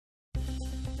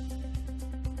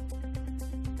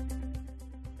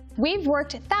We've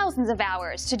worked thousands of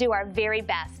hours to do our very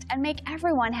best and make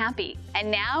everyone happy. And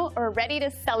now we're ready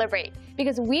to celebrate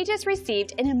because we just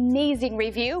received an amazing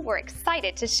review we're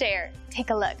excited to share. Take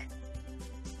a look.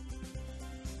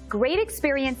 Great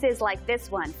experiences like this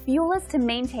one fuel us to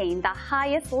maintain the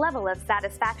highest level of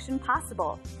satisfaction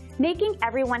possible. Making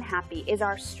everyone happy is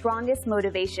our strongest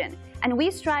motivation, and we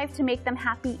strive to make them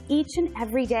happy each and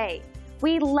every day.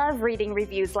 We love reading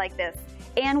reviews like this,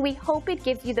 and we hope it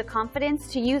gives you the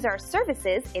confidence to use our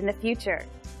services in the future.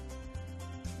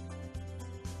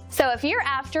 So if you're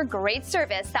after great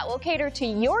service that will cater to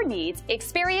your needs,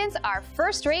 experience our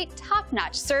first-rate,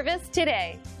 top-notch service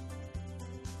today.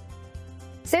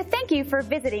 So thank you for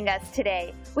visiting us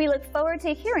today. We look forward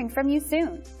to hearing from you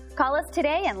soon. Call us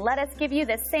today and let us give you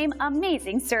the same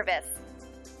amazing service.